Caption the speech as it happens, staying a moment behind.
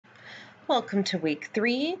Welcome to week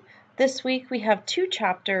 3. This week we have 2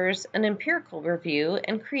 chapters, an empirical review,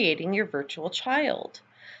 and creating your virtual child.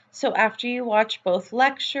 So after you watch both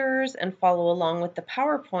lectures and follow along with the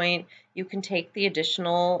PowerPoint, you can take the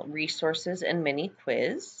additional resources and mini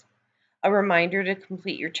quiz. A reminder to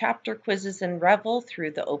complete your chapter quizzes in Revel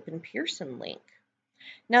through the Open Pearson link.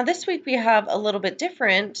 Now this week we have a little bit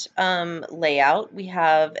different layout. We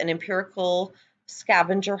have an empirical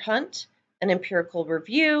scavenger hunt, an empirical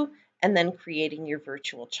review, and then creating your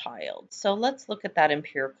virtual child. So let's look at that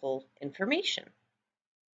empirical information.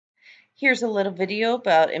 Here's a little video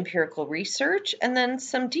about empirical research and then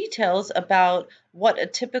some details about what a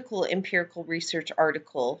typical empirical research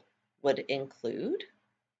article would include.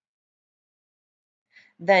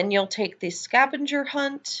 Then you'll take the scavenger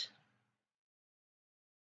hunt,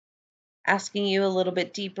 asking you a little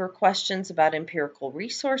bit deeper questions about empirical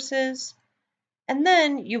resources, and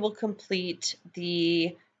then you will complete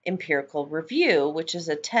the empirical review, which is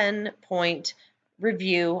a 10-point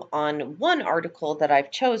review on one article that I've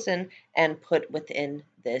chosen and put within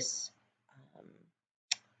this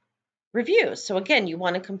review. So again, you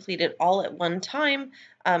want to complete it all at one time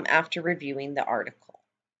after reviewing the article.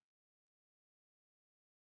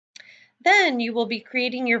 Then you will be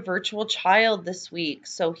creating your virtual child this week.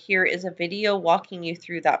 So here is a video walking you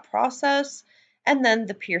through that process and then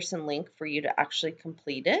the Pearson link for you to actually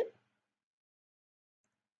complete it.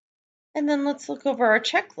 And then let's look over our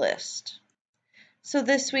checklist. So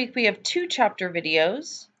this week we have 2 chapter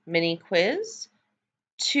videos, mini quiz,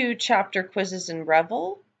 2 chapter quizzes in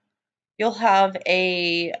Revel. You'll have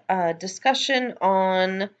a discussion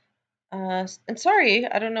on, and sorry,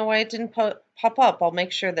 I don't know why it didn't pop up. I'll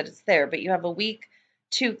make sure that it's there, but you have a week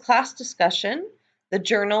 2 class discussion. The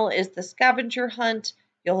journal is the scavenger hunt.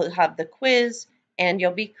 You'll have the quiz, and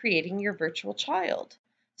you'll be creating your virtual child.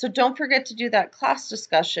 So don't forget to do that class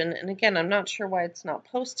discussion. And again, I'm not sure why it's not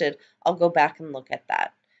posted. I'll go back and look at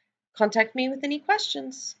that. Contact me with any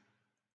questions.